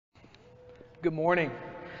Good morning.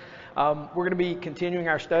 We're going to be continuing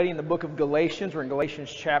our study in the book of Galatians. We're in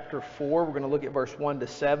Galatians chapter 4. We're going to look at verse 1 to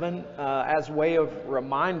 7. As way of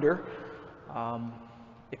reminder,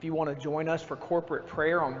 if you want to join us for corporate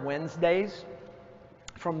prayer on Wednesdays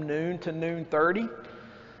from noon to noon 30,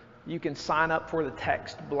 you can sign up for the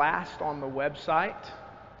text blast on the website,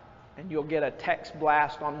 and you'll get a text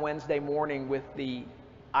blast on Wednesday morning with the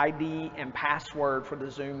ID and password for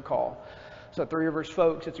the Zoom call. So 3 Rivers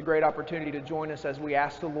folks, it's a great opportunity to join us as we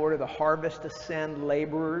ask the Lord of the harvest to send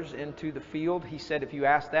laborers into the field. He said if you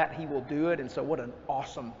ask that, He will do it. And so what an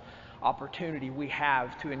awesome opportunity we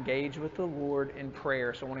have to engage with the Lord in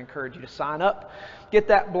prayer. So I want to encourage you to sign up, get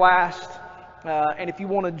that blast. And if you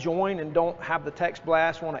want to join and don't have the text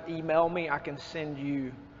blast, want to email me, I can send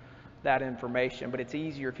you that information. But it's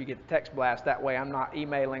easier if you get the text blast. That way I'm not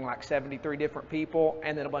emailing like 73 different people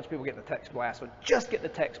and then a bunch of people get the text blast. So just get the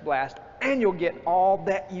text blast and you'll get all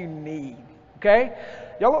that you need. Okay?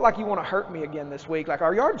 Y'all look like you want to hurt me again this week. Like,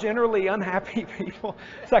 are y'all generally unhappy people?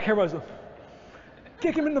 It's like everybody's like,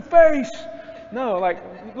 kick him in the face. No, like,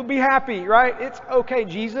 be happy, right? It's okay.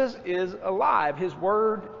 Jesus is alive. His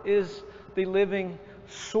word is the living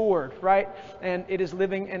sword, right? And it is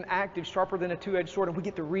living and active, sharper than a two-edged sword. And we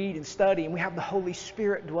get to read and study, and we have the Holy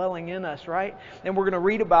Spirit dwelling in us, right? And we're going to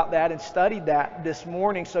read about that and study that this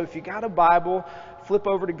morning. So if you got a Bible, flip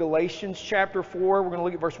over to Galatians chapter 4. We're going to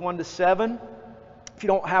look at verse 1 to 7. If you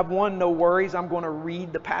don't have one, no worries. I'm going to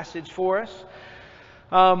read the passage for us.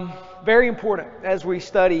 Very important as we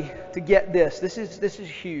study to get this. This is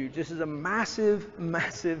huge. This is a massive,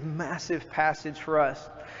 massive, massive passage for us.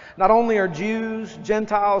 Not only are Jews,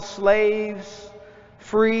 Gentiles, slaves,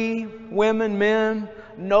 free, women, men,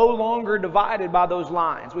 no longer divided by those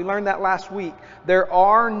lines. We learned that last week. There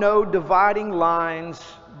are no dividing lines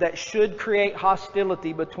that should create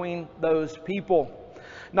hostility between those people.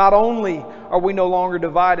 Not only are we no longer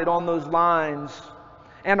divided on those lines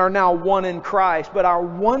and are now one in Christ, but our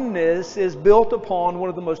oneness is built upon one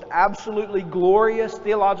of the most absolutely glorious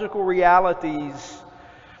theological realities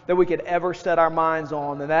that we could ever set our minds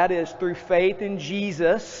on. And that is, through faith in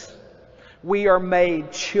Jesus, we are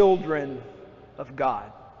made children of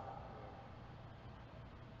God.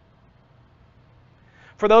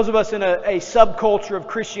 For those of us in a subculture of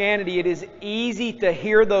Christianity, it is easy to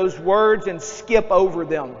hear those words and skip over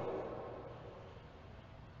them.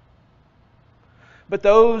 But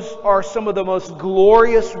those are some of the most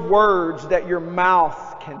glorious words that your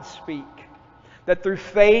mouth can speak. That through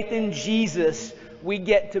faith in Jesus, we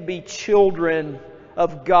get to be children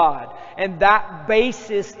of God. And that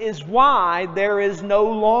basis is why there is no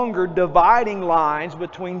longer dividing lines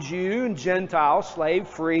between Jew and Gentile, slave,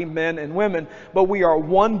 free, men and women. But we are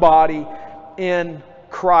one body in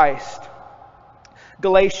Christ.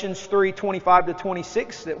 Galatians 3:25 to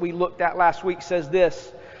 26 that we looked at last week says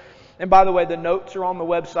this. And by the way, the notes are on the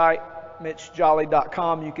website,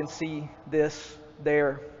 mitchjolly.com. You can see this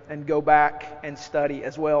there and go back and study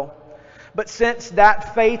as well. But since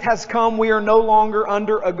that faith has come, we are no longer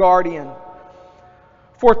under a guardian.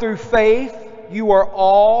 For through faith, you are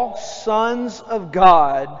all sons of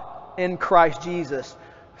God in Christ Jesus.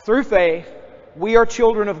 Through faith, we are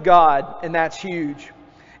children of God, and that's huge.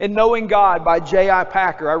 And Knowing God by J.I.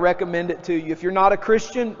 Packer, I recommend it to you. If you're not a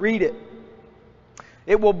Christian, read it.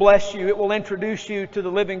 It will bless you. It will introduce you to the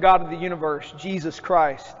living God of the universe, Jesus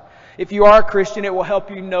Christ. If you are a Christian, it will help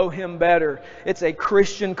you know Him better. It's a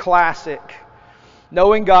Christian classic.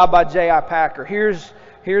 Knowing God by J.I. Packer.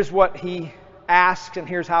 Here's what he asks and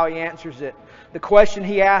here's how he answers it. The question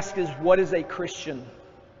he asks is, what is a Christian?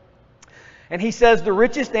 And he says, the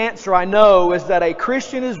richest answer I know is that a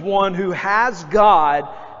Christian is one who has God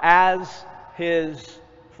as his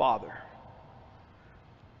Father.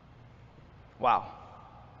 Wow.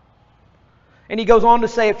 And he goes on to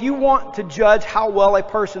say, if you want to judge how well a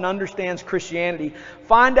person understands Christianity,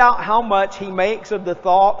 find out how much he makes of the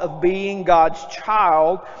thought of being God's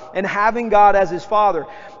child and having God as his Father.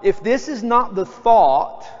 If this is not the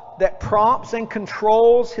thought that prompts and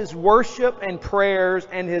controls his worship and prayers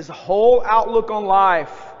and his whole outlook on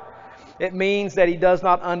life, it means that he does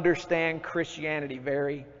not understand Christianity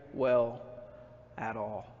very well at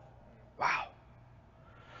all. Wow.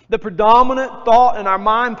 The predominant thought in our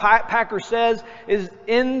mind, Packer says, is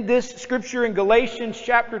in this scripture in Galatians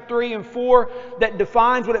chapter 3 and 4 that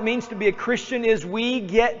defines what it means to be a Christian is we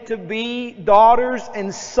get to be daughters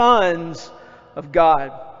and sons of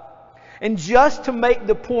God. And just to make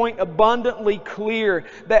the point abundantly clear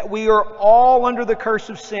that we are all under the curse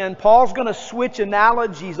of sin, Paul's going to switch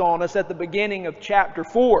analogies on us at the beginning of chapter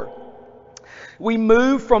 4. We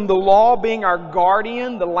move from the law being our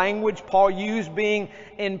guardian, the language Paul used being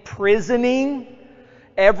imprisoning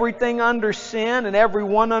everything under sin and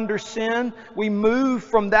everyone under sin. We move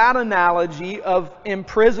from that analogy of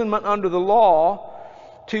imprisonment under the law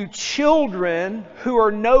to children who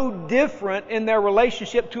are no different in their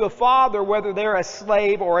relationship to a father, whether they're a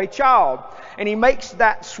slave or a child. And he makes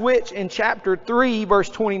that switch in chapter 3, verse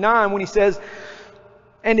 29, when he says,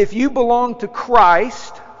 "And if you belong to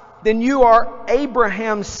Christ, then you are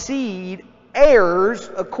Abraham's seed, heirs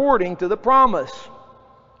according to the promise."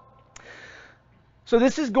 So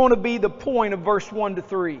this is going to be the point of verse 1 to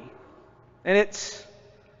 3. And it's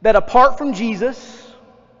that apart from Jesus,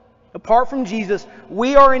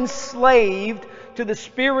 we are enslaved to the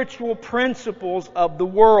spiritual principles of the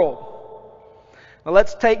world. Now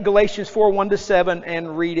let's take Galatians 4, 1 to 7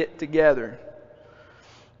 and read it together.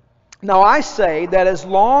 "Now I say that as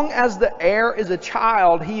long as the heir is a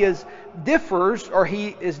child, he is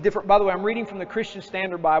different. By the way, I'm reading from the Christian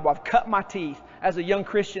Standard Bible. I've cut my teeth. As a young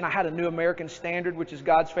Christian, I had a New American Standard, which is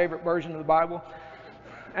God's favorite version of the Bible.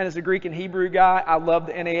 And as a Greek and Hebrew guy, I love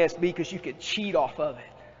the NASB because you could cheat off of it.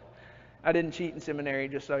 I didn't cheat in seminary,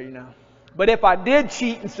 just so you know. But if I did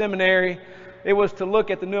cheat in seminary, it was to look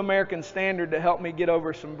at the New American Standard to help me get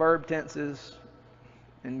over some verb tenses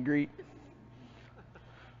in Greek.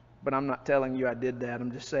 But I'm not telling you I did that.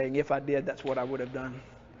 I'm just saying if I did, that's what I would have done.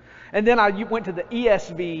 And then I went to the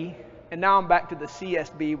ESV, and now I'm back to the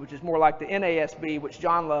CSB, which is more like the NASB, which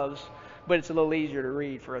John loves, but it's a little easier to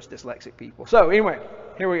read for us dyslexic people. So anyway,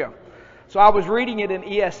 here we go. So I was reading it in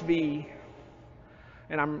ESV,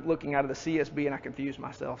 and I'm looking out of the CSB, and I confused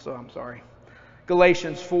myself, so I'm sorry.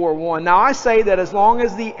 Galatians 4:1. "Now I say that as long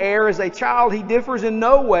as the heir is a child, he differs in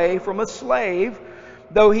no way from a slave,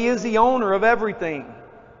 though he is the owner of everything.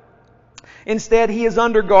 Instead, he is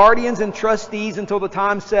under guardians and trustees until the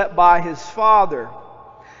time set by his father.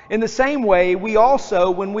 In the same way, we also,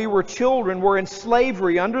 when we were children, were in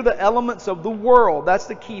slavery under the elements of the world." That's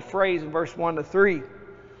the key phrase in verse 1 to 3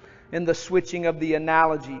 in the switching of the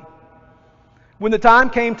analogy. "When the time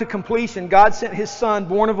came to completion, God sent His Son,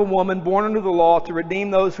 born of a woman, born under the law, to redeem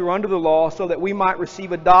those who are under the law, so that we might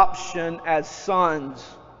receive adoption as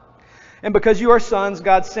sons. And because you are sons,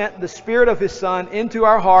 God sent the Spirit of His Son into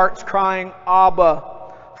our hearts, crying, 'Abba,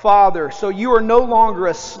 Father.' So you are no longer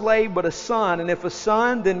a slave, but a son. And if a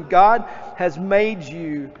son, then God has made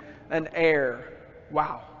you an heir."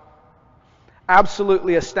 Wow.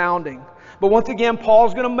 Absolutely astounding. But once again,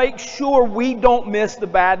 Paul's going to make sure we don't miss the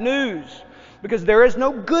bad news. Because there is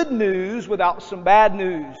no good news without some bad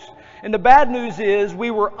news. And the bad news is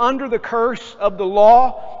we were under the curse of the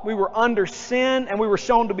law, we were under sin, and we were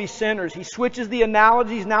shown to be sinners. He switches the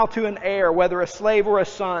analogies now to an heir, whether a slave or a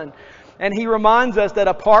son. And he reminds us that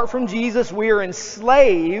apart from Jesus, we are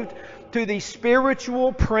enslaved to the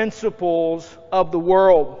spiritual principles of the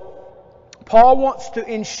world. Paul wants to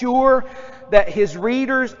ensure that his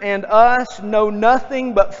readers and us know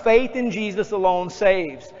nothing but faith in Jesus alone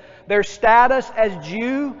saves. Their status as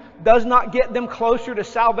Jew does not get them closer to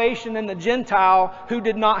salvation than the Gentile who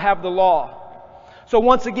did not have the law. So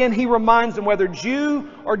once again, he reminds them, whether Jew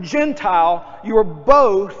or Gentile, you are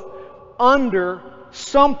both under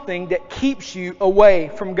something that keeps you away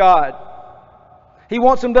from God. He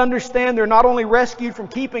wants them to understand they're not only rescued from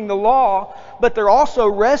keeping the law, but they're also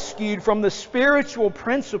rescued from the spiritual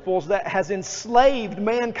principles that has enslaved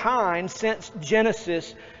mankind since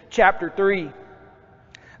Genesis chapter 3.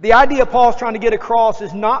 The idea Paul's trying to get across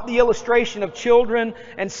is not the illustration of children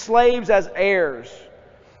and slaves as heirs,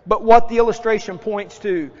 but what the illustration points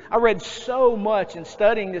to. I read so much in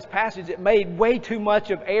studying this passage, it made way too much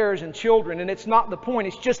of heirs and children, and it's not the point,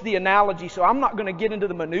 it's just the analogy. So I'm not going to get into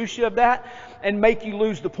the minutia of that and make you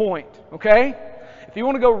lose the point, okay? If you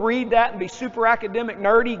want to go read that and be super academic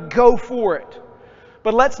nerdy, go for it.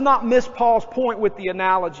 But let's not miss Paul's point with the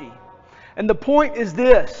analogy. And the point is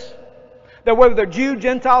this: that whether they're Jew,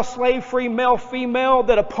 Gentile, slave, free, male, female,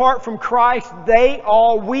 that apart from Christ,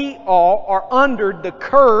 we all are under the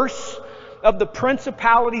curse of the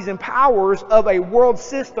principalities and powers of a world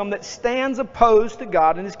system that stands opposed to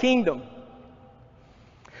God and His kingdom.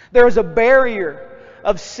 There is a barrier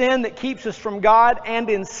of sin that keeps us from God and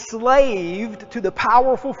enslaved to the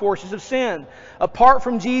powerful forces of sin. Apart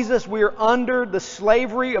from Jesus, we are under the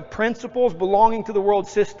slavery of principles belonging to the world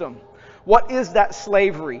system. What is that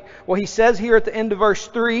slavery? Well, he says here at the end of verse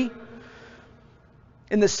 3,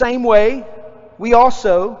 in the same way, we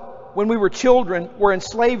also, when we were children, were in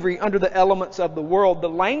slavery under the elements of the world. The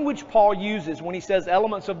language Paul uses when he says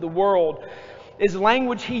elements of the world is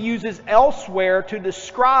language he uses elsewhere to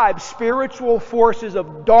describe spiritual forces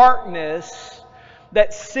of darkness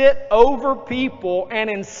that sit over people and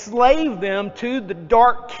enslave them to the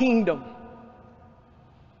dark kingdom.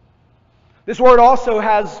 This word also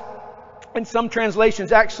has, in some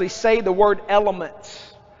translations, actually say the word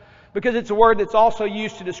elements, because it's a word that's also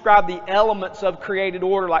used to describe the elements of created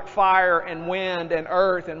order, like fire and wind and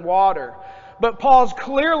earth and water. But Paul's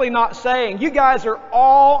clearly not saying, you guys are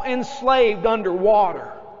all enslaved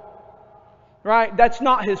underwater. Right? That's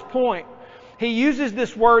not his point. He uses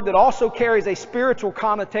this word that also carries a spiritual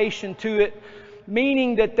connotation to it,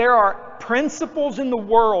 meaning that there are principles in the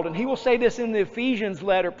world, and he will say this in the Ephesians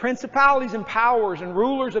letter, principalities and powers and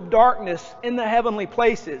rulers of darkness in the heavenly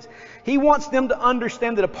places. He wants them to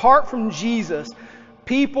understand that apart from Jesus,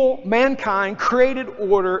 people, mankind, created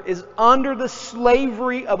order is under the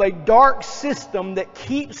slavery of a dark system that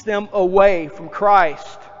keeps them away from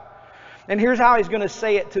Christ. And here's how he's going to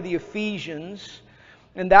say it to the Ephesians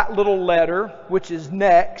in that little letter, which is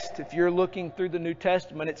next. If you're looking through the New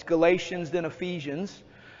Testament, it's Galatians, then Ephesians.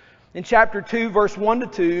 In chapter 2, verse 1 to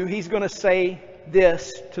 2, he's going to say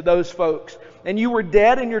this to those folks. And you were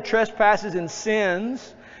dead in your trespasses and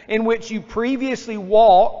sins, in which you previously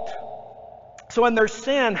walked. So in their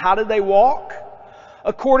sin, how did they walk?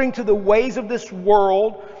 According to the ways of this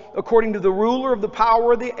world, according to the ruler of the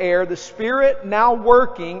power of the air, the spirit now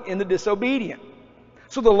working in the disobedient.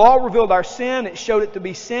 So the law revealed our sin, it showed it to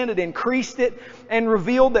be sin, it increased it, and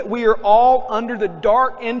revealed that we are all under the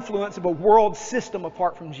dark influence of a world system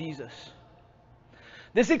apart from Jesus.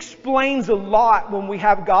 This explains a lot when we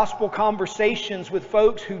have gospel conversations with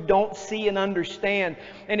folks who don't see and understand.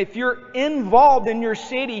 And if you're involved in your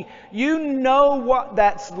city, you know what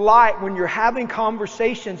that's like when you're having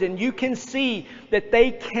conversations and you can see that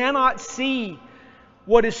they cannot see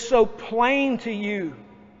what is so plain to you.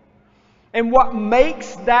 And what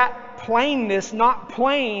makes that plainness not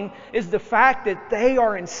plain is the fact that they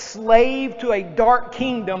are enslaved to a dark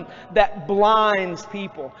kingdom that blinds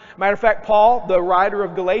people. Matter of fact, Paul, the writer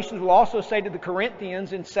of Galatians, will also say to the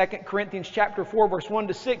Corinthians in 2 Corinthians chapter 4, verse 1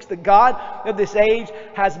 to 6, the God of this age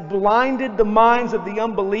has blinded the minds of the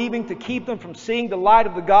unbelieving to keep them from seeing the light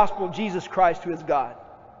of the gospel of Jesus Christ, who is God.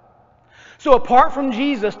 So apart from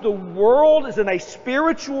Jesus, the world is in a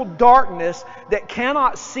spiritual darkness that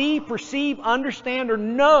cannot see, perceive, understand, or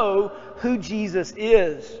know who Jesus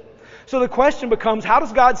is. So the question becomes, how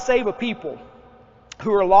does God save a people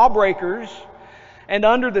who are lawbreakers and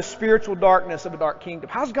under the spiritual darkness of a dark kingdom?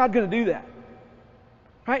 How's God going to do that?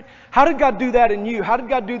 Right? How did God do that in you? How did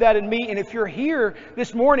God do that in me? And if you're here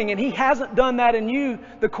this morning and He hasn't done that in you,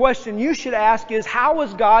 the question you should ask is, how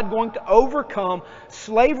is God going to overcome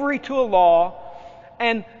slavery to a law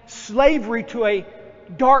and slavery to a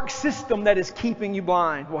dark system that is keeping you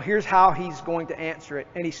blind? Well, here's how He's going to answer it.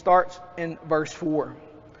 And He starts in verse 4.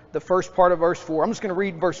 The first part of verse 4. I'm just going to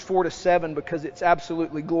read verse 4 to 7 because it's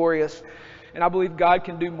absolutely glorious. And I believe God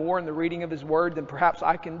can do more in the reading of His Word than perhaps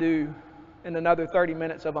I can do in another 30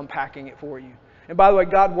 minutes of unpacking it for you. And by the way,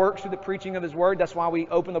 God works through the preaching of His Word. That's why we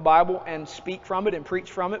open the Bible and speak from it and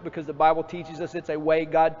preach from it, because the Bible teaches us it's a way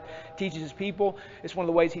God teaches His people. It's one of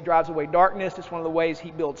the ways He drives away darkness. It's one of the ways He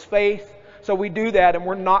builds faith. So we do that, and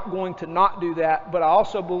we're not going to not do that. But I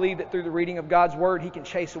also believe that through the reading of God's Word, He can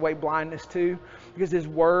chase away blindness too, because His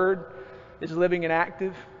Word is living and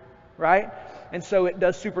active, right? And so it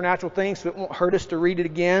does supernatural things, so it won't hurt us to read it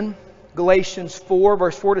again. Galatians 4,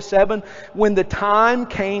 verse 4 to 7. When the time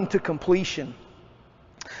came to completion,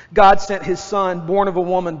 God sent His Son, born of a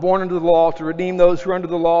woman, born under the law, to redeem those who are under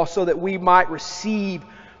the law, so that we might receive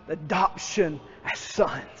adoption as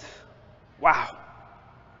sons. Wow.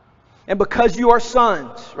 And because you are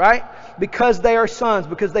sons, right? Because they are sons,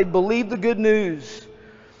 because they believe the good news,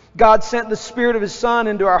 God sent the Spirit of His Son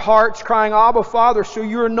into our hearts, crying, Abba, Father. So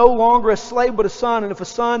you are no longer a slave but a son. And if a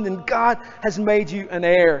son, then God has made you an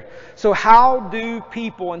heir. So how do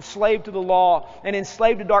people enslaved to the law and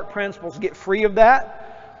enslaved to dark principles get free of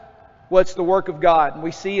that? Well, it's the work of God. And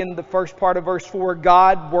we see in the first part of verse 4,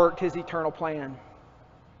 God worked His eternal plan.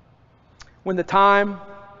 When the time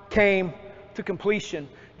came to completion.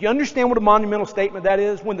 Do you understand what a monumental statement that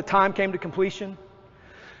is? When the time came to completion?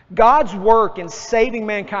 God's work in saving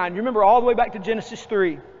mankind. You remember all the way back to Genesis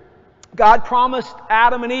 3. God promised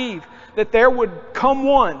Adam and Eve that there would come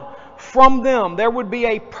one from them. There would be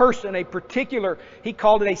a person, a particular, He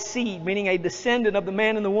called it a seed, meaning a descendant of the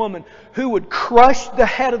man and the woman, who would crush the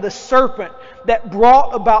head of the serpent that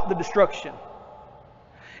brought about the destruction.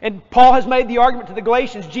 And Paul has made the argument to the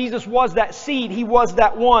Galatians, Jesus was that seed. He was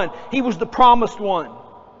that one. He was the promised one.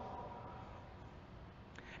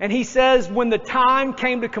 And he says when the time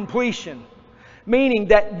came to completion, meaning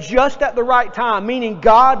that just at the right time, meaning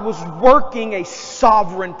God was working a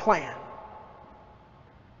sovereign plan.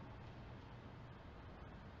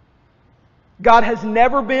 God has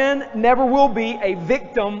never been, never will be a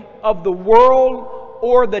victim of the world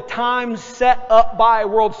or the times set up by a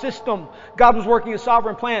world system. God was working a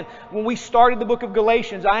sovereign plan. When we started the book of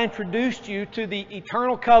Galatians, I introduced you to the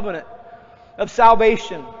eternal covenant of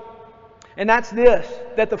salvation. And that's this,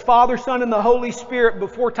 that the Father, Son, and the Holy Spirit,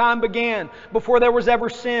 before time began, before there was ever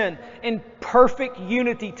sin, in perfect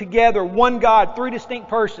unity together, one God, three distinct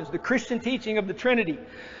persons, the Christian teaching of the Trinity.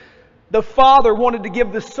 The Father wanted to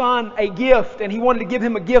give the Son a gift, and He wanted to give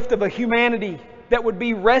Him a gift of a humanity that would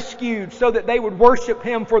be rescued so that they would worship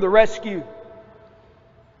Him for the rescue.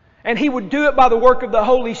 And He would do it by the work of the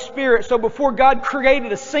Holy Spirit. So before God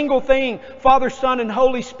created a single thing, Father, Son, and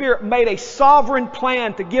Holy Spirit made a sovereign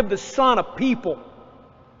plan to give the Son a people.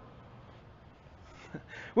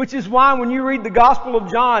 Which is why when you read the Gospel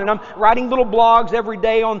of John, and I'm writing little blogs every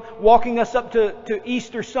day on walking us up to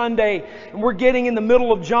Easter Sunday, and we're getting in the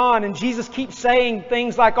middle of John, and Jesus keeps saying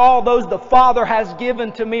things like, all those the Father has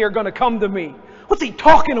given to me are going to come to me. What's He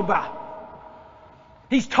talking about?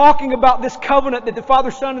 He's talking about this covenant that the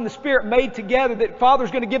Father, Son, and the Spirit made together, that the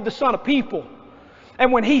Father's going to give the Son a people.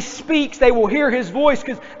 And when He speaks, they will hear His voice,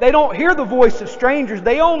 because they don't hear the voice of strangers.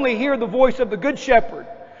 They only hear the voice of the Good Shepherd.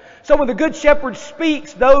 So when the Good Shepherd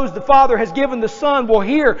speaks, those the Father has given the Son will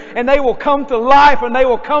hear, and they will come to life, and they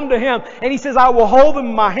will come to Him. And He says, I will hold them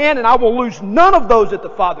in my hand, and I will lose none of those that the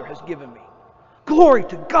Father has given me. Glory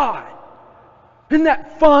to God. Isn't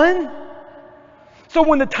that fun? So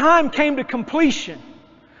when the time came to completion,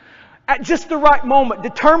 at just the right moment,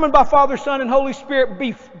 determined by Father, Son, and Holy Spirit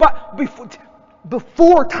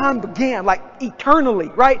before time began, like eternally,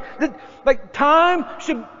 right? Like time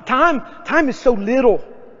is so little.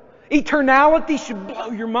 Eternality should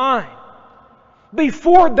blow your mind.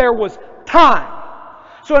 Before there was time.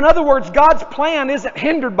 So in other words, God's plan isn't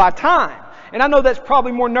hindered by time. And I know that's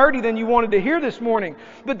probably more nerdy than you wanted to hear this morning.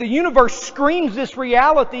 But the universe screams this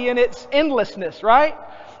reality in its endlessness, right?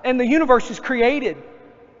 And the universe is created.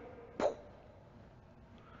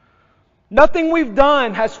 Nothing we've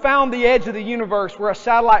done has found the edge of the universe where a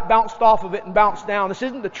satellite bounced off of it and bounced down. This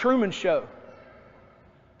isn't the Truman Show.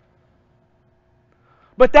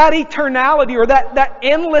 But that eternality, or that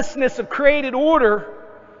endlessness of created order,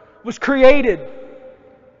 was created.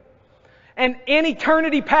 And in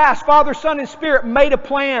eternity past, Father, Son, and Spirit made a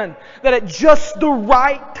plan that at just the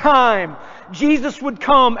right time, Jesus would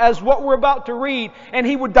come as what we're about to read, and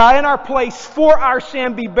He would die in our place for our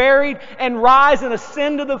sin, be buried, and rise and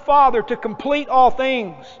ascend to the Father to complete all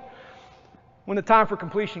things. When the time for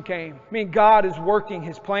completion came, I mean, God is working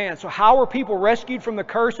His plan. So how were people rescued from the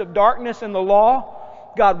curse of darkness and the law?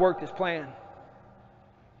 God worked His plan.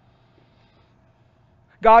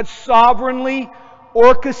 God sovereignly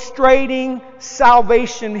orchestrating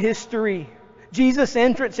salvation history. Jesus'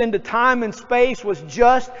 entrance into time and space was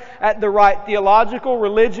just at the right theological,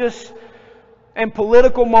 religious, and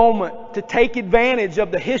political moment to take advantage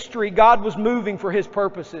of the history God was moving for His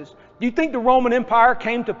purposes. Do you think the Roman Empire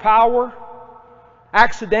came to power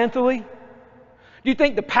accidentally? Do you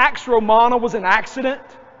think the Pax Romana was an accident?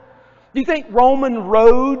 Do you think Roman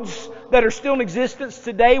roads that are still in existence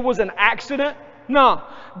today was an accident? No.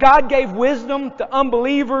 God gave wisdom to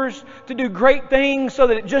unbelievers to do great things so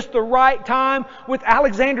that at just the right time, with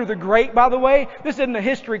Alexander the Great, by the way, this isn't a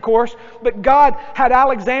history course, but God had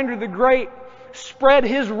Alexander the Great spread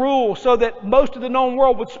his rule so that most of the known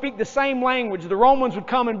world would speak the same language. The Romans would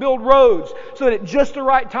come and build roads so that at just the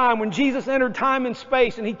right time, when Jesus entered time and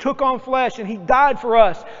space and He took on flesh and He died for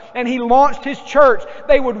us and He launched His church,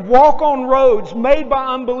 they would walk on roads made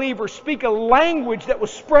by unbelievers, speak a language that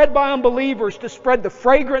was spread by unbelievers to spread the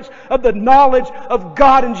fragrance of the knowledge of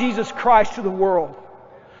God and Jesus Christ to the world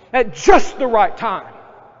at just the right time.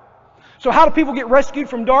 So how do people get rescued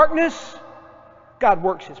from darkness? God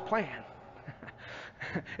works His plan.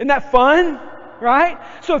 Isn't that fun? Right?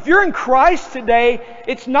 So if you're in Christ today,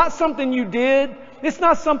 it's not something you did. It's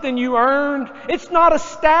not something you earned. It's not a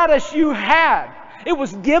status you had. It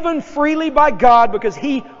was given freely by God because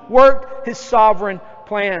He worked His sovereign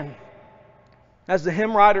plan. As the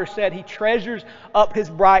hymn writer said, He treasures up His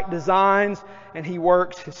bright designs and He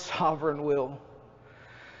works His sovereign will.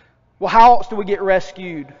 Well, how else do we get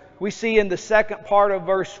rescued? We see in the second part of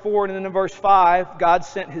verse 4 and then in verse 5, God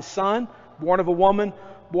sent His Son, born of a woman,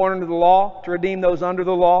 born under the law, to redeem those under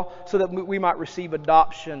the law, so that we might receive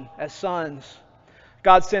adoption as sons.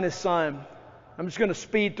 God sent His Son. I'm just going to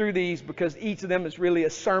speed through these because each of them is really a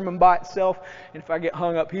sermon by itself. And if I get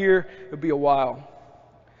hung up here, it'll be a while.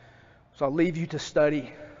 So I'll leave you to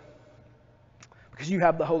study. Because you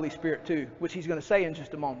have the Holy Spirit too, which He's going to say in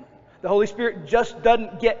just a moment. The Holy Spirit just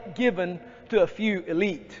doesn't get given to a few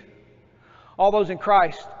elite. All those in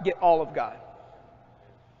Christ get all of God.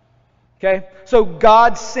 Okay? So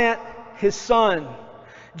God sent His Son.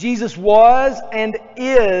 Jesus was and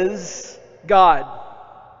is God.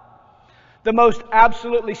 The most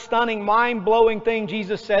absolutely stunning, mind-blowing thing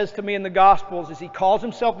Jesus says to me in the Gospels is He calls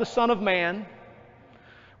Himself the Son of Man,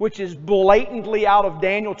 which is blatantly out of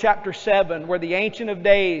Daniel chapter 7, where the Ancient of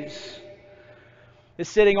Days is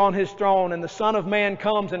sitting on His throne, and the Son of Man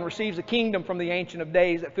comes and receives a kingdom from the Ancient of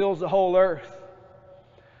Days that fills the whole earth.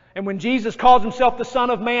 And when Jesus calls Himself the Son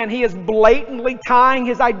of Man, He is blatantly tying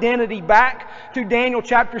His identity back to Daniel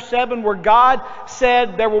chapter 7, where God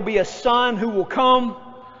said there will be a Son who will come,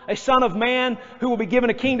 a Son of Man who will be given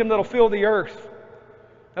a kingdom that will fill the earth.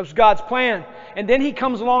 That was God's plan. And then He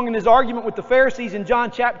comes along in His argument with the Pharisees in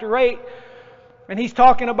John chapter 8, and He's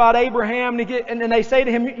talking about Abraham, and then they say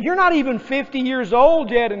to Him, "You're not even 50 years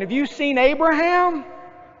old yet, and have you seen Abraham?"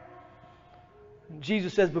 And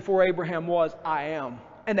Jesus says, "Before Abraham was, I am."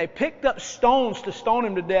 And they picked up stones to stone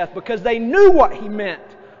Him to death because they knew what He meant.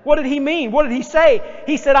 What did He mean? What did He say?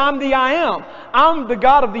 He said, "I'm the I am. I'm the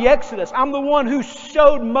God of the Exodus. I'm the one who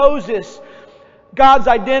showed Moses God's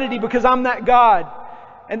identity because I'm that God."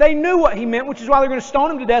 And they knew what He meant, which is why they're going to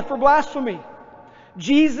stone Him to death for blasphemy.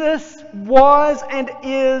 Jesus was and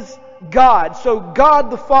is God. So God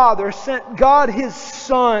the Father sent God His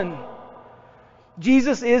Son.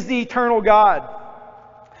 Jesus is the eternal God.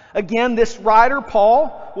 Again, this writer,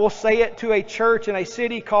 Paul, will say it to a church in a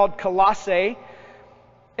city called Colossae.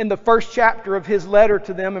 In the first chapter of his letter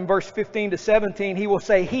to them, in verse 15 to 17, he will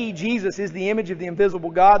say, "He, Jesus, is the image of the invisible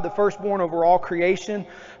God, the firstborn over all creation.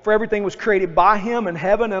 For everything was created by Him in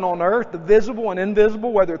heaven and on earth, the visible and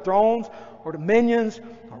invisible, whether thrones or dominions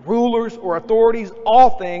or rulers or authorities. All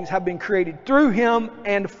things have been created through Him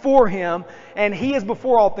and for Him, and He is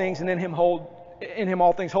before all things, and in Him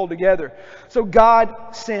all things hold together." So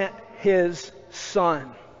God sent His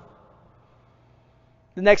Son.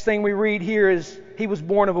 The next thing we read here is He was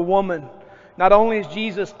born of a woman. Not only is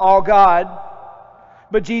Jesus all God,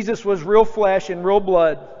 but Jesus was real flesh and real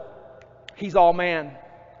blood. He's all man.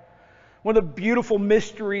 One of the beautiful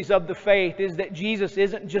mysteries of the faith is that Jesus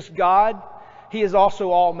isn't just God, He is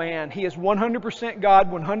also all man. He is 100%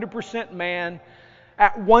 God, 100% man,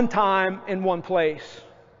 at one time in one place.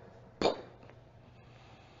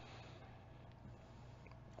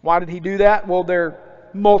 Why did He do that? Well, there are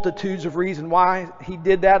multitudes of reasons why He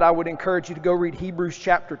did that. I would encourage you to go read Hebrews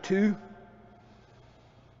chapter 2.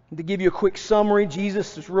 And to give you a quick summary,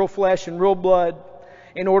 Jesus is real flesh and real blood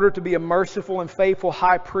in order to be a merciful and faithful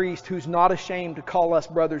high priest who's not ashamed to call us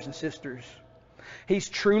brothers and sisters. He's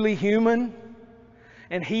truly human,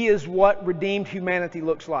 and He is what redeemed humanity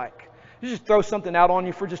looks like. Just throw something out on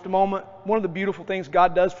you for just a moment. One of the beautiful things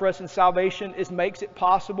God does for us in salvation is makes it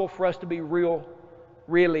possible for us to be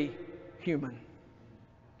really human.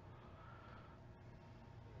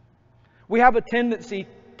 We have a tendency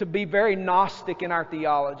to be very Gnostic in our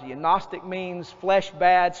theology. And Gnostic means flesh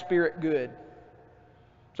bad, spirit good.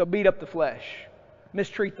 So beat up the flesh.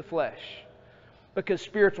 Mistreat the flesh. Because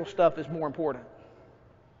spiritual stuff is more important.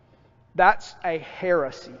 That's a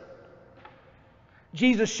heresy.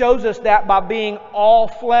 Jesus shows us that by being all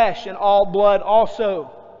flesh and all blood also.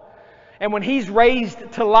 And when He's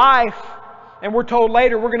raised to life, and we're told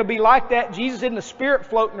later we're going to be like that, Jesus isn't a spirit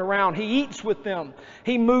floating around. He eats with them.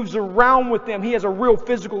 He moves around with them. He has a real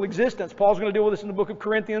physical existence. Paul's going to deal with this in the book of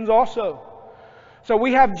Corinthians also. So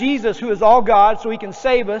we have Jesus who is all God, so He can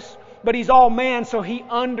save us. But He's all man, so He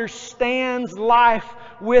understands life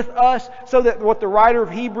with us. So that what the writer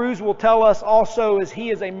of Hebrews will tell us also is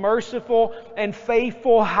He is a merciful and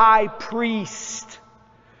faithful high priest.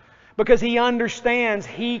 Because He understands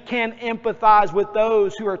He can empathize with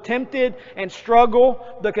those who are tempted and struggle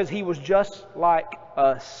because He was just like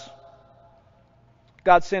us.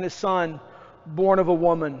 God sent His Son, born of a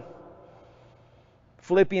woman.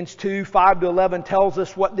 Philippians 2, 5 to 11 tells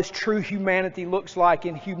us what this true humanity looks like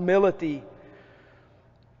in humility,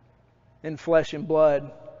 in flesh and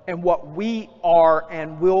blood, and what we are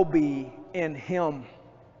and will be in Him.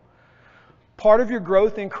 Part of your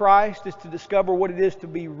growth in Christ is to discover what it is to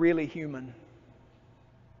be really human.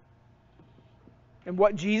 And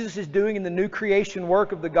what Jesus is doing in the new creation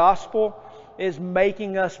work of the gospel is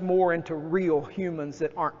making us more into real humans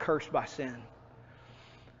that aren't cursed by sin.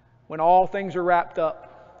 When all things are wrapped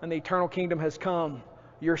up and the eternal kingdom has come,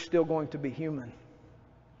 you're still going to be human,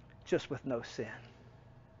 just with no sin.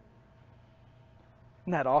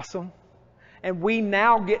 Isn't that awesome? And we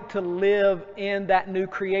now get to live in that new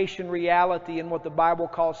creation reality in what the Bible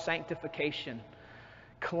calls sanctification.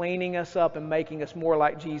 Cleaning us up and making us more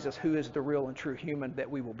like Jesus, who is the real and true human that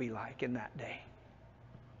we will be like in that day.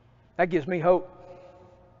 That gives me hope.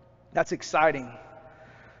 That's exciting.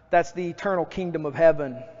 That's the eternal kingdom of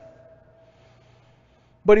heaven.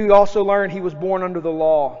 But we also learned He was born under the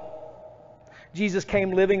law. Jesus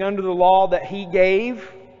came living under the law that He gave,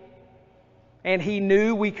 and He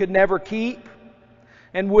knew we could never keep,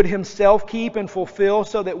 and would Himself keep and fulfill,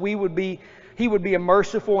 so that He would be a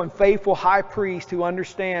merciful and faithful high priest who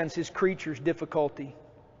understands His creatures' difficulty.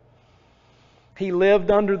 He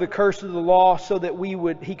lived under the curse of the law so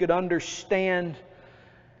that He could understand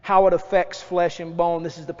how it affects flesh and bone.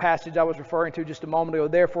 This is the passage I was referring to just a moment ago.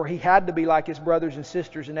 Therefore, He had to be like His brothers and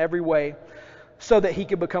sisters in every way, so that He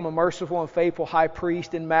could become a merciful and faithful high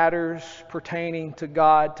priest in matters pertaining to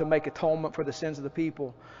God, to make atonement for the sins of the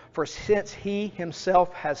people. For since He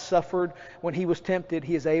Himself has suffered when He was tempted,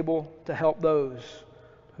 He is able to help those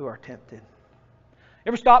who are tempted.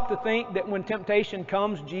 Ever stop to think that when temptation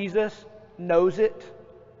comes, Jesus knows it?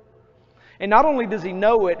 And not only does He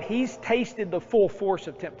know it, He's tasted the full force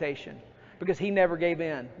of temptation, because He never gave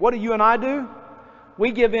in. What do you and I do?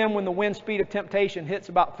 We give in when the wind speed of temptation hits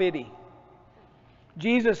about 50.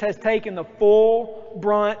 Jesus has taken the full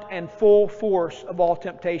brunt and full force of all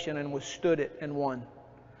temptation and withstood it and won.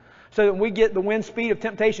 So that when we get the wind speed of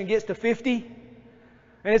temptation gets to 50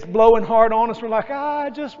 and it's blowing hard on us, we're like, I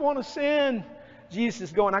just want to sin. Jesus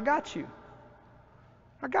is going, I got you.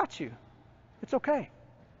 I got you. It's okay.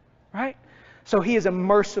 Right? So He is a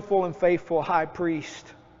merciful and faithful high priest.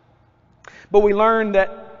 But we learn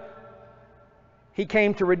that He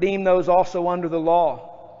came to redeem those also under the law.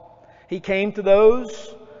 He came to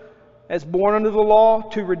those as born under the law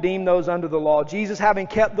to redeem those under the law. Jesus, having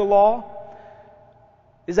kept the law,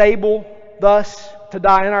 is able thus to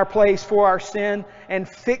die in our place for our sin and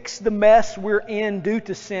fix the mess we're in due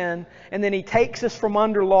to sin. And then He takes us from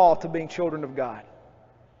under law to being children of God.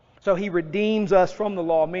 So He redeems us from the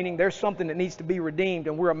law, meaning there's something that needs to be redeemed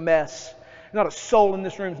and we're a mess. Not a soul in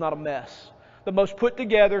this room is not a mess. The most put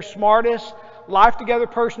together, smartest, life together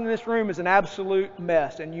person in this room is an absolute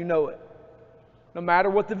mess, and you know it. No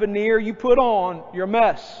matter what the veneer you put on, you're a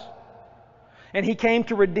mess. And He came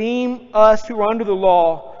to redeem us who are under the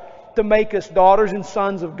law, to make us daughters and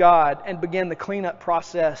sons of God, and begin the cleanup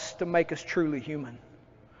process to make us truly human.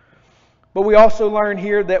 But we also learn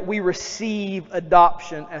here that we receive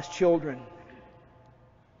adoption as children.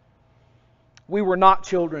 We were not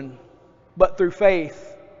children, but through faith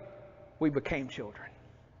we became children.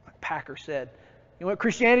 Like Packer said, you know what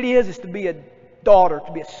Christianity is? It's to be a daughter,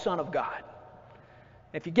 to be a son of God.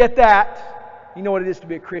 If you get that, you know what it is to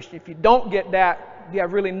be a Christian. If you don't get that, you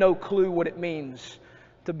have really no clue what it means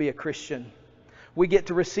to be a Christian. We get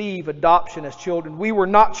to receive adoption as children. We were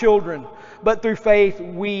not children, but through faith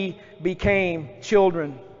we became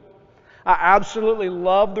children. I absolutely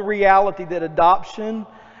love the reality that adoption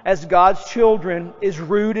as God's children is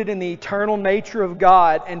rooted in the eternal nature of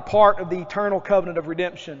God and part of the eternal covenant of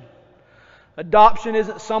redemption. Adoption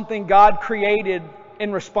isn't something God created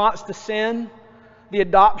in response to sin. The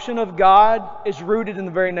adoption of God is rooted in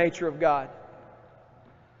the very nature of God.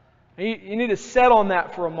 You need to set on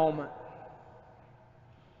that for a moment.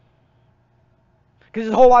 Because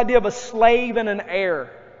this whole idea of a slave and an heir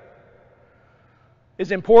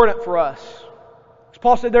is important for us. As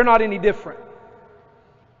Paul said, they're not any different.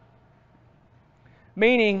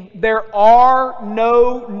 Meaning, there are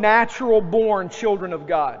no natural born children of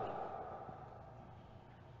God.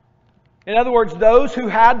 In other words, those who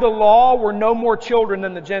had the law were no more children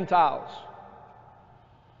than the Gentiles.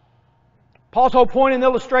 Paul's whole point in the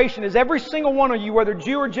illustration is every single one of you, whether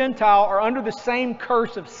Jew or Gentile, are under the same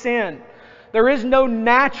curse of sin. There is no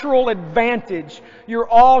natural advantage. You're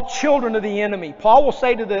all children of the enemy. Paul will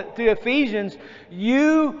say to the Ephesians,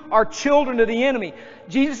 you are children of the enemy.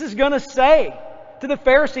 Jesus is going to say to the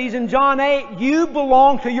Pharisees in John 8, you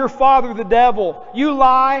belong to your father the devil. You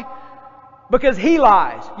lie because he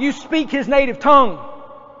lies. You speak his native tongue.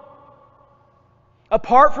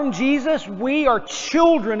 Apart from Jesus, we are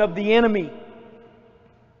children of the enemy.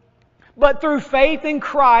 But through faith in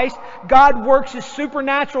Christ, God works His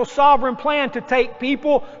supernatural sovereign plan to take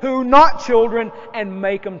people who are not children and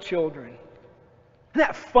make them children. Isn't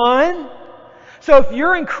that fun? So if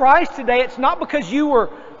you're in Christ today, it's not because you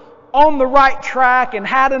were on the right track and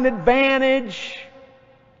had an advantage.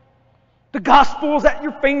 The gospel is at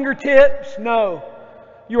your fingertips. No.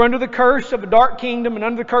 You're under the curse of a dark kingdom and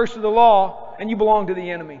under the curse of the law, and you belong to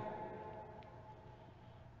the enemy.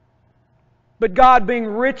 But God, being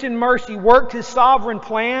rich in mercy, worked His sovereign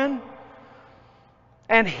plan,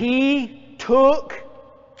 and He took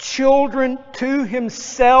children to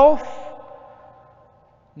Himself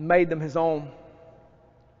and made them His own.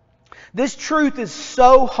 This truth is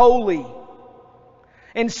so holy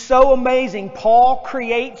And so amazing, Paul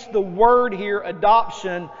creates the word here,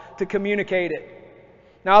 adoption, to communicate it.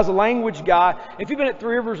 Now, as a language guy, if you've been at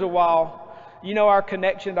Three Rivers a while, you know our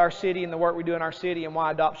connection to our city and the work we do in our city and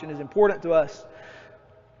why adoption is important to us.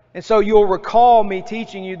 And so you'll recall me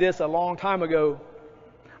teaching you this a long time ago.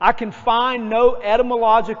 I can find no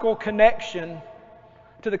etymological connection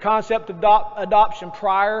to the concept of adoption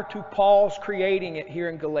prior to Paul's creating it here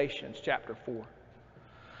in Galatians chapter 4.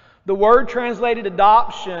 The word translated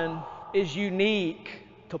adoption is unique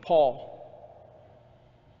to Paul.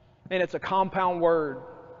 And it's a compound word.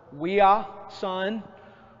 Weia, son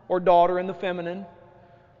or daughter in the feminine.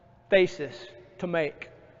 Thesis, to make.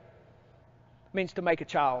 Means to make a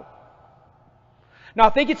child. Now I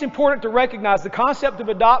think it's important to recognize the concept of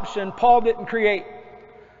adoption Paul didn't create.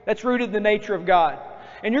 That's rooted in the nature of God.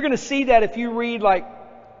 And you're going to see that if you read like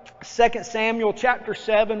 2 Samuel chapter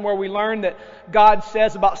 7, where we learn that God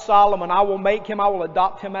says about Solomon, I will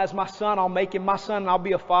adopt him as my son, I'll make him my son, and I'll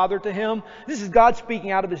be a father to him. This is God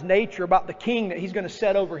speaking out of His nature about the king that He's going to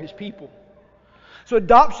set over His people. So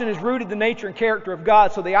adoption is rooted in the nature and character of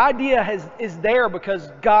God. So the idea is there because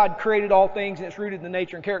God created all things and it's rooted in the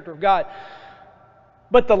nature and character of God.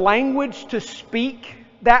 But the language to speak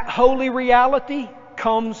that holy reality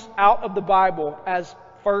comes out of the Bible as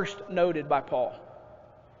first noted by Paul.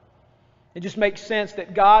 It just makes sense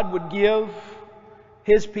that God would give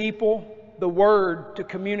His people the Word to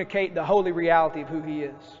communicate the holy reality of who He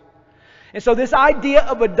is. And so this idea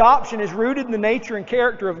of adoption is rooted in the nature and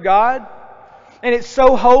character of God. And it's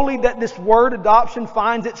so holy that this word adoption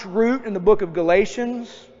finds its root in the book of Galatians.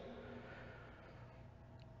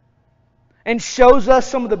 And shows us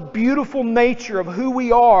some of the beautiful nature of who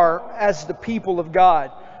we are as the people of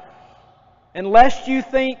God. Unless you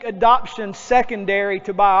think adoption secondary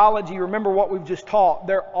to biology, remember what we've just taught.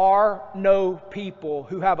 There are no people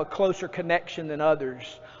who have a closer connection than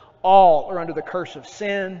others. All are under the curse of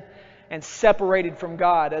sin and separated from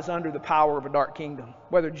God as under the power of a dark kingdom.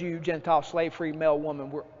 Whether Jew, Gentile, slave, free, male,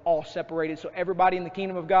 woman, we're all separated. So everybody in the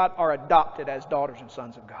kingdom of God are adopted as daughters and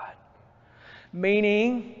sons of God.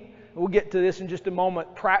 Meaning, we'll get to this in just a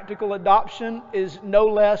moment, practical adoption is no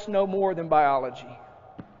less, no more than biology.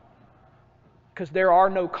 Because there are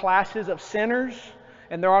no classes of sinners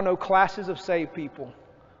and there are no classes of saved people.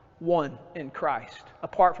 One in Christ.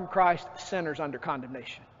 Apart from Christ, sinners under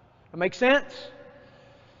condemnation. That makes sense?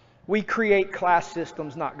 We create class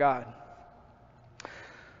systems, not God.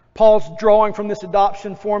 Paul's drawing from this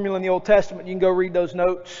adoption formula in the Old Testament. You can go read those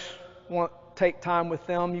notes. Want to take time with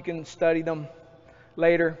them. You can study them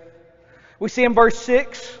later. We see in verse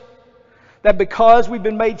 6 that because we've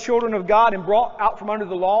been made children of God and brought out from under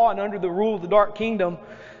the law and under the rule of the dark kingdom,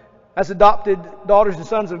 as adopted daughters and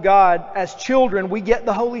sons of God, as children, we get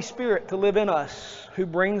the Holy Spirit to live in us, who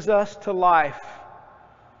brings us to life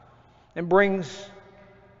and brings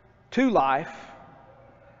to life.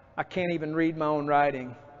 I can't even read my own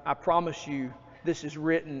writing. I promise you this is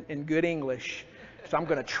written in good English, so I'm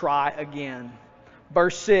going to try again.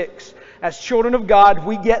 Verse 6, as children of God,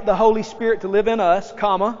 we get the Holy Spirit to live in us,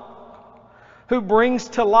 comma, who brings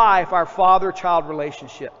to life our father-child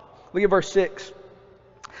relationship. Look at verse 6.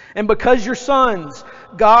 And because you're sons,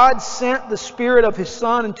 God sent the Spirit of His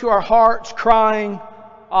Son into our hearts, crying,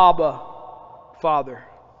 Abba, Father.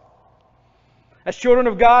 As children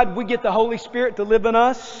of God, we get the Holy Spirit to live in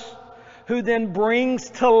us, who then brings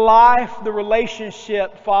to life the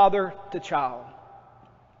relationship father to child.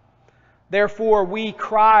 Therefore, we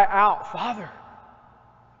cry out, Father.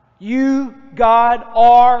 You, God,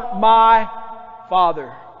 are my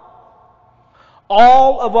Father.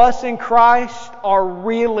 All of us in Christ are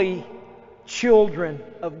really children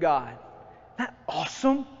of God. Isn't that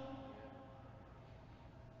awesome?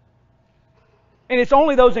 And it's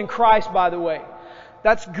only those in Christ, by the way.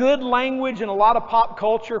 That's good language in a lot of pop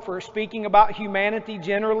culture for speaking about humanity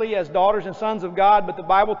generally as daughters and sons of God, but the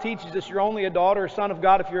Bible teaches us you're only a daughter or son of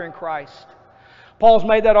God if you're in Christ. Paul's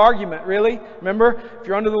made that argument, really. Remember, if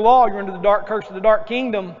you're under the law, you're under the dark curse of the dark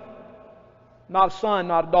kingdom. Not a son,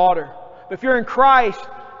 not a daughter. But if you're in Christ,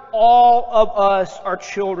 all of us are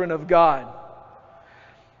children of God.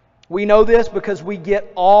 We know this because we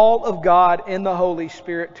get all of God in the Holy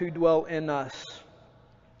Spirit to dwell in us.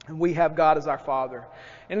 And we have God as our Father.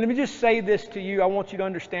 And let me just say this to you. I want you to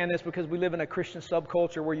understand this because we live in a Christian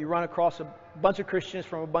subculture where you run across a bunch of Christians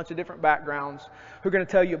from a bunch of different backgrounds who are going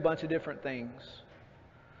to tell you a bunch of different things.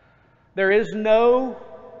 There is no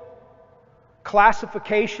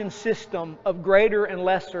classification system of greater and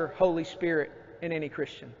lesser Holy Spirit in any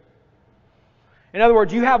Christian. In other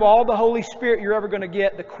words, you have all the Holy Spirit you're ever going to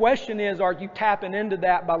get. The question is, are you tapping into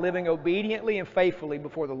that by living obediently and faithfully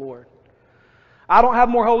before the Lord? I don't have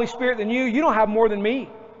more Holy Spirit than you. You don't have more than me.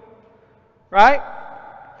 Right?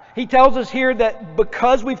 He tells us here that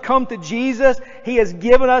because we've come to Jesus, He has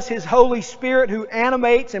given us His Holy Spirit who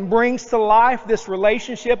animates and brings to life this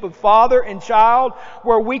relationship of father and child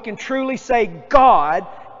where we can truly say, God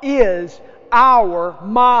is your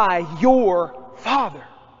Father.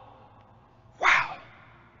 Wow.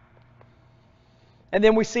 And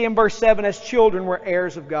then we see in verse 7, as children, we're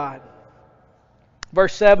heirs of God.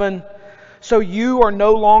 Verse 7, so you are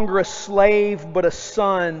no longer a slave, but a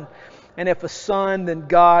son. And if a son, then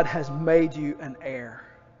God has made you an heir.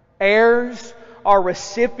 Heirs are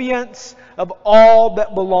recipients of all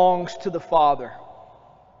that belongs to the Father.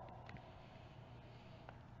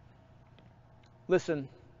 Listen,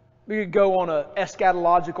 we could go on an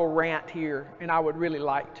eschatological rant here, and I would really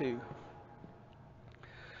like to.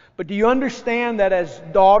 But do you understand that as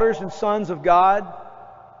daughters and sons of God,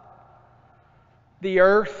 the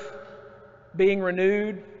earth being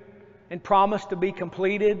renewed and promised to be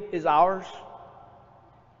completed is ours?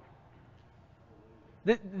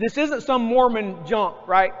 This isn't some Mormon junk,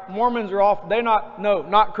 right? Mormons are off.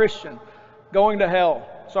 Not Christian. Going to hell.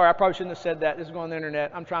 Sorry, I probably shouldn't have said that. This is going on the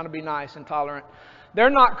internet. I'm trying to be nice and tolerant. They're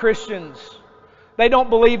not Christians. They don't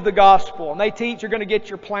believe the gospel. And they teach you're going to get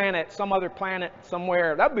your planet, some other planet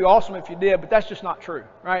somewhere. That would be awesome if you did, but that's just not true,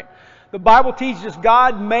 right? The Bible teaches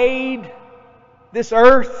God made this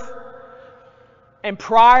earth, and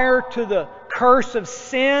prior to the curse of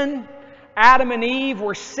sin, Adam and Eve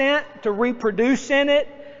were sent to reproduce in it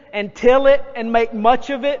and till it and make much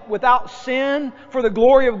of it without sin for the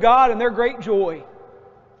glory of God and their great joy.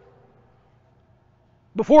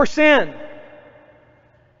 Before sin.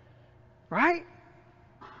 Right?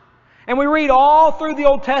 And we read all through the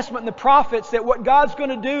Old Testament and the prophets that what God's going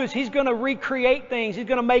to do is He's going to recreate things. He's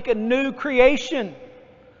going to make a new creation.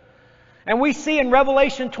 And we see in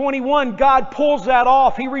Revelation 21, God pulls that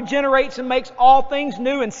off. He regenerates and makes all things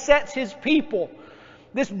new and sets His people.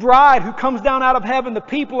 This bride who comes down out of heaven, the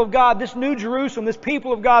people of God, this new Jerusalem, this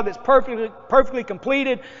people of God that's perfectly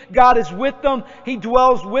completed. God is with them. He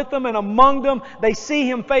dwells with them and among them. They see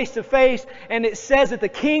Him face to face. And it says that the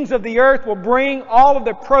kings of the earth will bring all of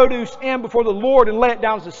their produce in before the Lord and lay it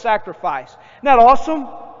down as a sacrifice. Isn't that awesome?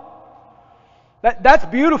 That's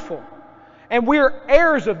beautiful. And we're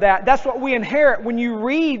heirs of that. That's what we inherit. When you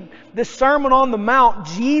read the Sermon on the Mount,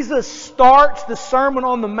 Jesus starts the Sermon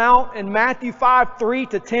on the Mount in Matthew 5,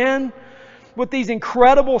 3-10 with these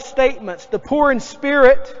incredible statements. The poor in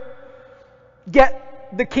spirit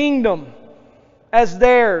get the kingdom as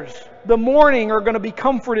theirs. The mourning are going to be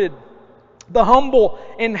comforted. The humble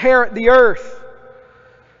inherit the earth.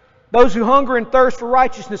 Those who hunger and thirst for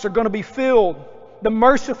righteousness are going to be filled. The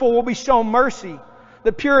merciful will be shown mercy.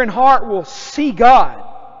 The pure in heart will see God.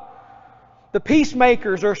 The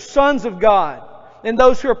peacemakers are sons of God. And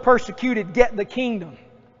those who are persecuted get the kingdom.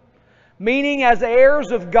 Meaning, as heirs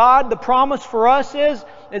of God, the promise for us is,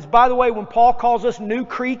 by the way, when Paul calls us new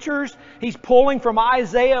creatures, he's pulling from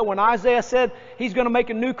Isaiah. When Isaiah said He's going to make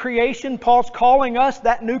a new creation, Paul's calling us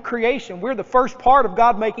that new creation. We're the first part of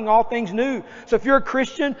God making all things new. So if you're a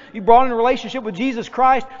Christian, you brought in a relationship with Jesus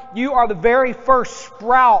Christ, you are the very first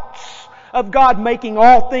sprouts of God making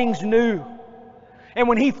all things new. And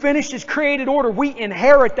when He finished His created order, we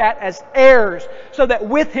inherit that as heirs, so that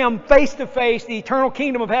with Him, face to face, the eternal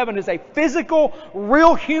kingdom of heaven is a physical,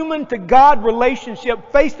 real human to God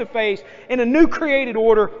relationship, face to face, in a new created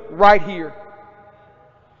order right here.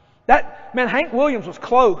 Hank Williams was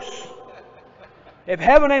close. If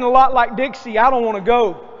heaven ain't a lot like Dixie, I don't want to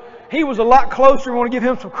go. He was a lot closer. I want to give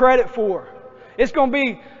him some credit for. It's going to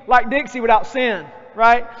be like Dixie without sin.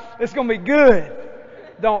 Right? It's going to be good.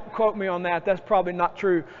 Don't quote me on that. That's probably not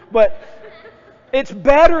true. But it's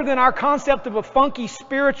better than our concept of a funky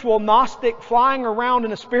spiritual Gnostic flying around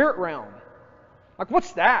in a spirit realm. Like,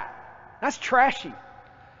 what's that? That's trashy.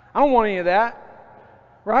 I don't want any of that.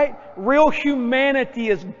 Right? Real humanity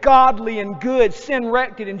is godly and good. Sin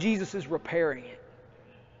wrecked it, and Jesus is repairing it.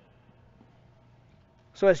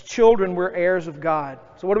 So as children, we're heirs of God.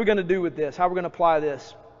 So what are we going to do with this? How are we going to apply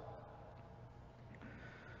this?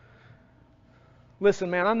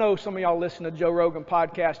 Listen, man, I know some of y'all listen to Joe Rogan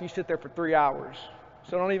podcast and you sit there for 3 hours.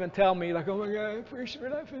 So don't even tell me like, oh my God, I preached for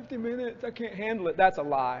that 50 minutes. I can't handle it. That's a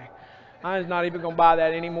lie. I'm not even going to buy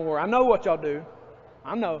that anymore. I know what y'all do.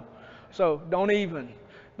 I know. So don't even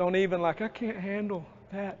like, I can't handle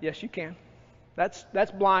that. Yes, you can.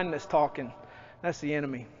 That's blindness talking. That's the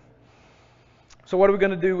enemy. So what are we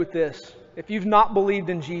going to do with this? If you've not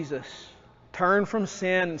believed in Jesus, turn from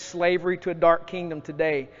sin and slavery to a dark kingdom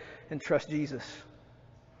today and trust Jesus.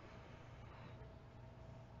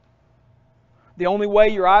 The only way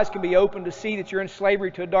your eyes can be open to see that you're in slavery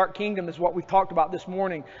to a dark kingdom is what we've talked about this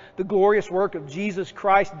morning. The glorious work of Jesus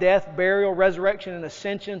Christ's death, burial, resurrection, and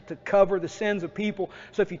ascension to cover the sins of people.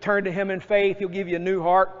 So if you turn to Him in faith, He'll give you a new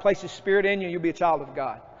heart, place His Spirit in you, and you'll be a child of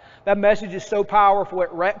God. That message is so powerful,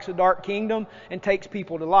 it wrecks a dark kingdom and takes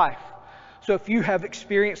people to life. So if you have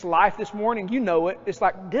experienced life this morning, you know it. It's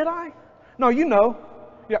like, did I? No, you know.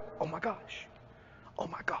 Yeah. Oh my gosh. Oh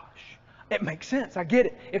my gosh. It makes sense. I get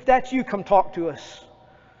it. If that's you, come talk to us.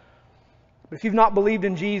 But if you've not believed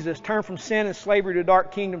in Jesus, turn from sin and slavery to a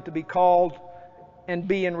dark kingdom to be called and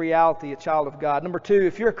be in reality a child of God. Number two,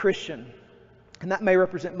 if you're a Christian, and that may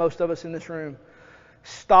represent most of us in this room,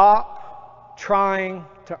 stop trying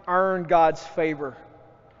to earn God's favor.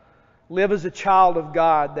 Live as a child of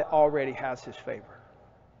God that already has His favor.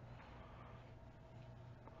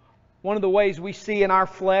 One of the ways we see in our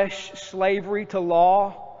flesh slavery to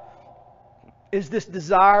law is this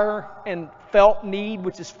desire and felt need,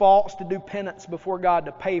 which is false, to do penance before God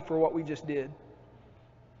to pay for what we just did.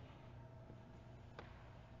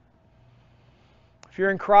 If you're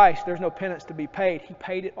in Christ, there's no penance to be paid. He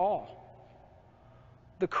paid it all.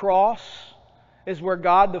 The cross is where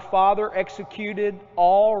God the Father executed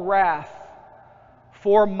all wrath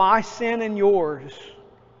for my sin and yours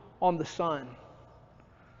on the Son.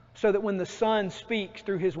 So that when the Son speaks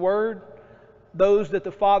through His Word, those that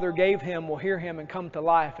the Father gave Him will hear Him and come to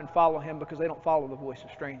life and follow Him because they don't follow the voice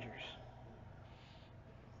of strangers.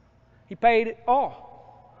 He paid it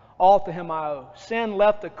all. All to Him I owe. Sin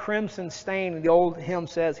left a crimson stain, and the old hymn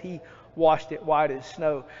says He washed it white as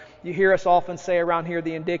snow. You hear us often say around here,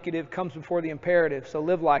 the indicative comes before the imperative, so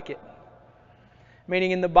live like it.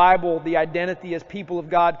 Meaning in the Bible, the identity as people of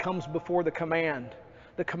God comes before the command.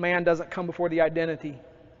 The command doesn't come before the identity.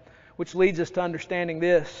 Which leads us to understanding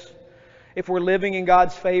this. If we're living in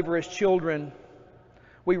God's favor as children,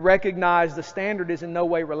 we recognize the standard is in no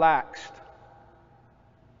way relaxed.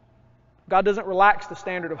 God doesn't relax the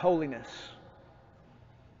standard of holiness.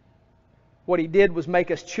 What He did was make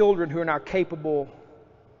us children who are now capable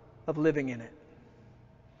of living in it.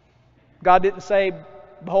 God didn't say,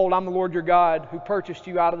 behold, I'm the Lord your God who purchased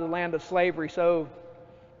you out of the land of slavery, so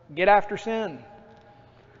get after sin.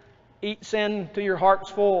 Eat sin till your heart's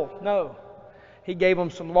full. No. He gave them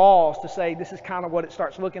some laws to say this is kind of what it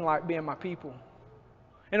starts looking like being my people.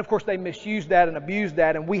 And of course they misused that and abused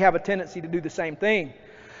that, and we have a tendency to do the same thing.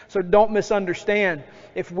 So don't misunderstand.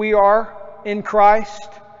 If we are in Christ,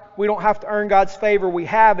 we don't have to earn God's favor. We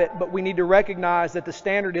have it, but we need to recognize that the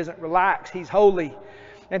standard isn't relaxed. He's holy,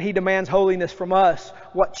 and He demands holiness from us.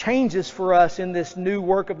 What changes for us in this new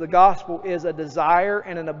work of the gospel is a desire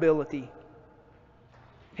and an ability.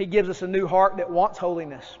 He gives us a new heart that wants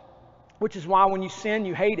holiness. Which is why when you sin,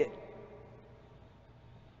 you hate it.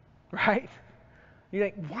 Right? You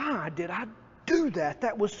think, why did I do that?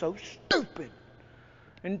 That was so stupid.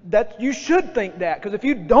 And that you should think that. Because if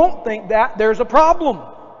you don't think that, there's a problem.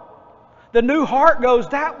 The new heart goes,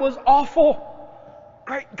 that was awful.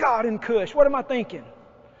 Great God in Cush. What am I thinking?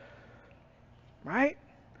 Right?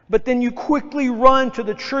 But then you quickly run to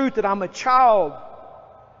the truth that I'm a child.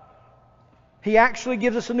 He actually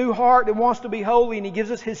gives us a new heart that wants to be holy, and He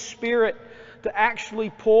gives us His Spirit to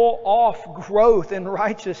actually pull off growth in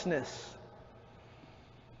righteousness.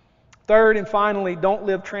 Third and finally, don't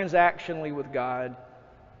live transactionally with God.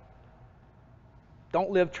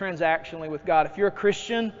 Don't live transactionally with God. If you're a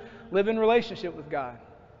Christian, live in relationship with God.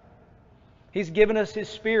 He's given us His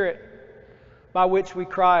Spirit by which we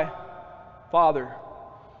cry, Father.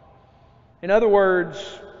 In other words,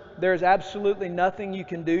 there's absolutely nothing you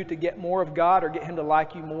can do to get more of God or get Him to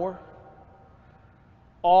like you more.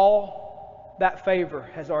 All that favor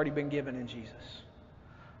has already been given in Jesus.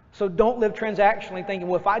 So don't live transactionally thinking,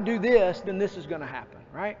 well, if I do this, then this is going to happen,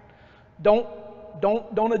 right? Don't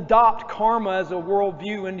adopt karma as a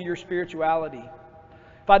worldview into your spirituality.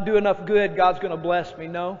 If I do enough good, God's going to bless me.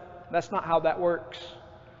 No, that's not how that works.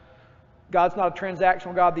 God's not a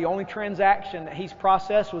transactional God. The only transaction that He's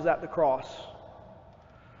processed was at the cross,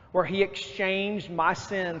 where He exchanged my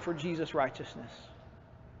sin for Jesus' righteousness.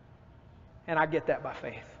 And I get that by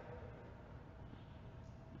faith.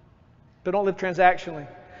 But don't live transactionally.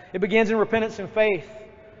 It begins in repentance and faith.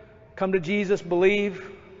 Come to Jesus, believe.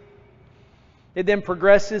 It then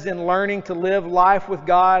progresses in learning to live life with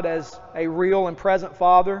God as a real and present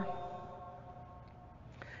Father.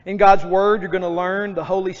 In God's Word, you're going to learn the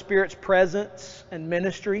Holy Spirit's presence and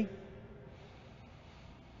ministry.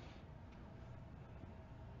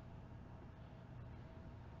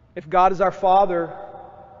 If God is our Father,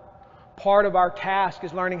 part of our task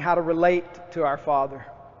is learning how to relate to our Father.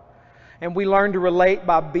 And we learn to relate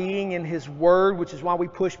by being in His Word, which is why we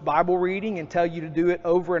push Bible reading and tell you to do it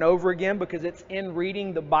over and over again, because it's in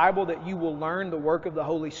reading the Bible that you will learn the work of the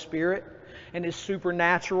Holy Spirit and His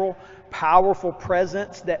supernatural, powerful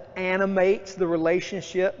presence that animates the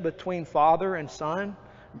relationship between Father and Son,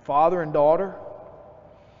 and Father and daughter.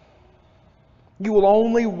 You will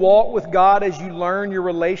only walk with God as you learn your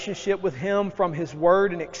relationship with Him from His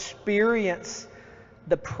Word and experience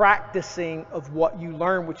the practicing of what you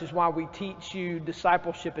learn, which is why we teach you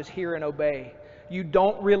discipleship is hear and obey. You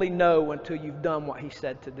don't really know until you've done what He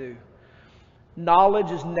said to do. Knowledge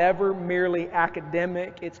is never merely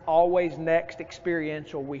academic. It's always next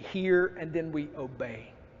experiential. We hear and then we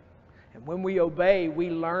obey. And when we obey, we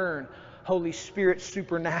learn Holy Spirit's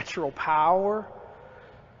supernatural power.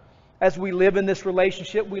 As we live in this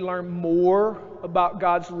relationship, we learn more about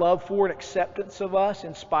God's love for and acceptance of us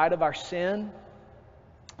in spite of our sin.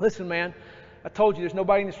 Listen, man, I told you there's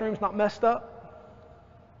nobody in this room that's not messed up.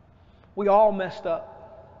 We all messed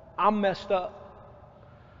up. I'm messed up.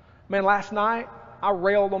 Man, last night I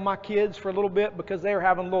railed on my kids for a little bit because they were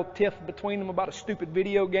having a little tiff between them about a stupid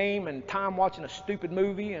video game and time watching a stupid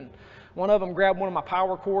movie. And one of them grabbed one of my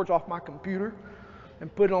power cords off my computer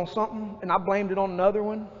and put it on something, and I blamed it on another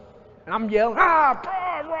one. And I'm yelling, I'll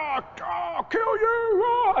kill you.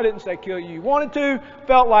 I didn't say kill you. Wanted to,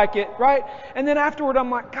 felt like it, right? And then afterward, I'm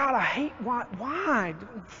like, God, I hate, why?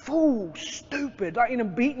 Fool, stupid.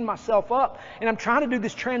 I'm beating myself up. And I'm trying to do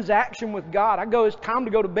this transaction with God. I go, it's time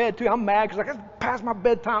to go to bed too. I'm mad because it's past my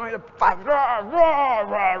bedtime. I had to fight.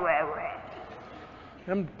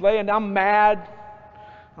 And I'm mad.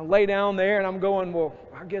 I lay down there and I'm going, well,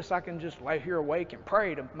 I guess I can just lay here awake and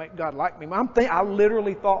pray to make God like me. I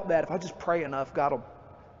literally thought that if I just pray enough, God will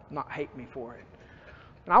not hate me for it.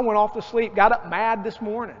 And I went off to sleep, got up mad this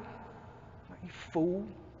morning. Like, you fool.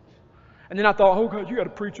 And then I thought, oh God, you got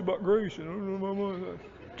to preach about grace.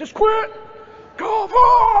 Just quit. Go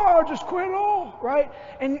far. Just quit it all. Right?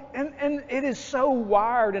 And it is so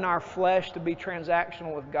wired in our flesh to be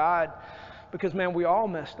transactional with God because, man, we all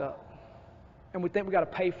messed up. And we think we got to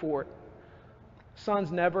pay for it.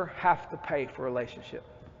 Sons never have to pay for a relationship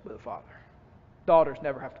with a father. Daughters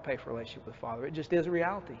never have to pay for a relationship with a father. It just is a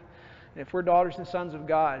reality. And if we're daughters and sons of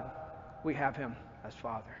God, we have Him as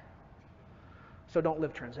Father. So don't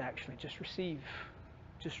live transactionally. Just receive.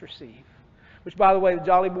 Just receive. Which, by the way, the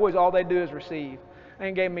Jolly Boys, all they do is receive. They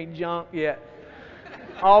ain't gave me junk yet.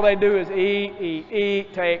 All they do is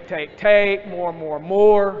eat, take,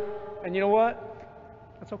 more. And you know what?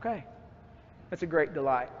 That's okay. That's a great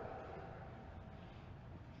delight.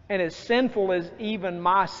 And as sinful as even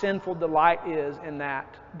my sinful delight is in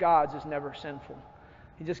that, God's is never sinful.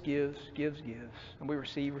 He just gives. And we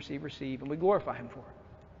receive, and we glorify Him for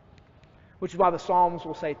it. Which is why the Psalms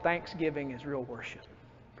will say thanksgiving is real worship.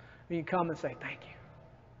 You come and say thank you.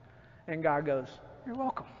 And God goes, you're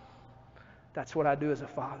welcome. That's what I do as a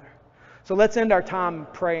father. So let's end our time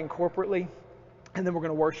praying corporately, and then we're going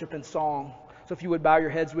to worship in song. So if you would bow your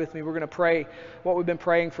heads with me, we're going to pray what we've been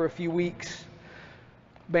praying for a few weeks.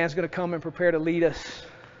 The band's going to come and prepare to lead us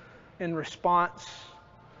in response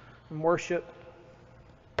and worship.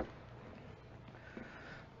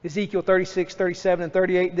 Ezekiel 36, 37, and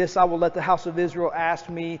 38. This I will let the house of Israel ask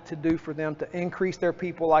me to do for them, to increase their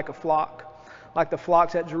people like a flock, like the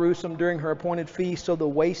flocks at Jerusalem during her appointed feast. So the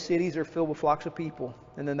waste cities are filled with flocks of people,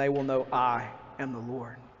 and then they will know I am the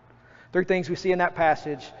Lord. Three things we see in that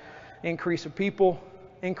passage: increase of people,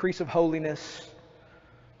 increase of holiness,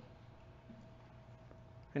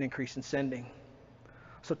 and increase in sending.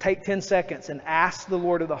 So take 10 seconds and ask the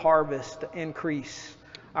Lord of the harvest to increase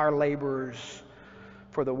our laborers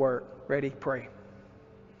for the work. Ready? Pray.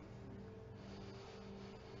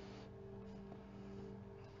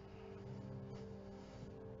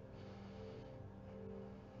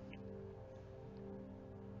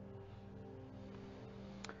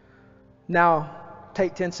 Now,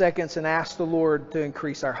 take 10 seconds and ask the Lord to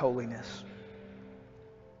increase our holiness.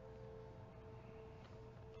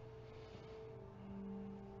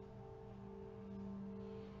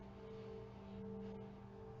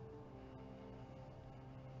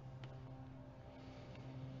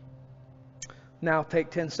 Now take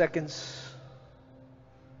 10 seconds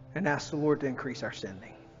and ask the Lord to increase our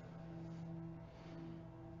sending.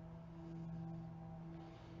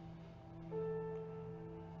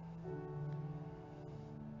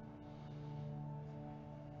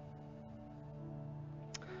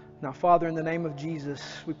 Now, Father, in the name of Jesus,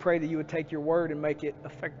 we pray that you would take your word and make it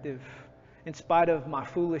effective in spite of my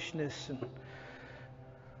foolishness and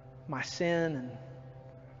my sin and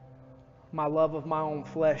my love of my own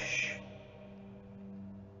flesh.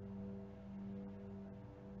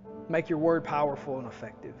 Make your word powerful and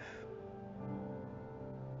effective.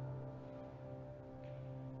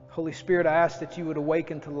 Holy Spirit, I ask that you would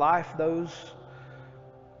awaken to life those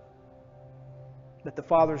that the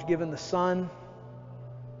Father's given the Son,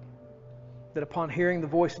 that upon hearing the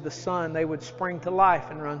voice of the Son, they would spring to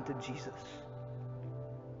life and run to Jesus.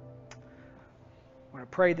 I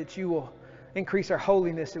pray that you will increase our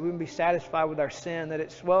holiness, that we wouldn't be satisfied with our sin, that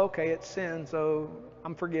it's, well, okay, it's sin, so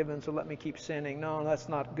I'm forgiven, so let me keep sinning. No, that's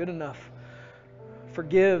not good enough.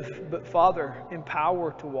 Forgive, but Father,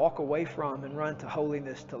 empower to walk away from and run to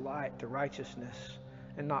holiness, to light, to righteousness,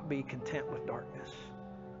 and not be content with darkness.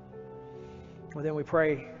 Well, then we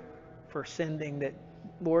pray for sending that,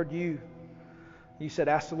 Lord, you said,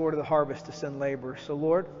 ask the Lord of the harvest to send laborers. So,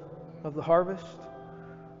 Lord of the harvest,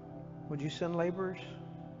 would you send laborers?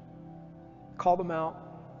 Call them out.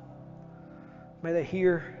 May they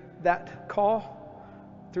hear that call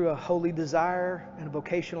through a holy desire and a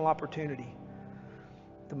vocational opportunity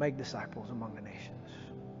to make disciples among the nations.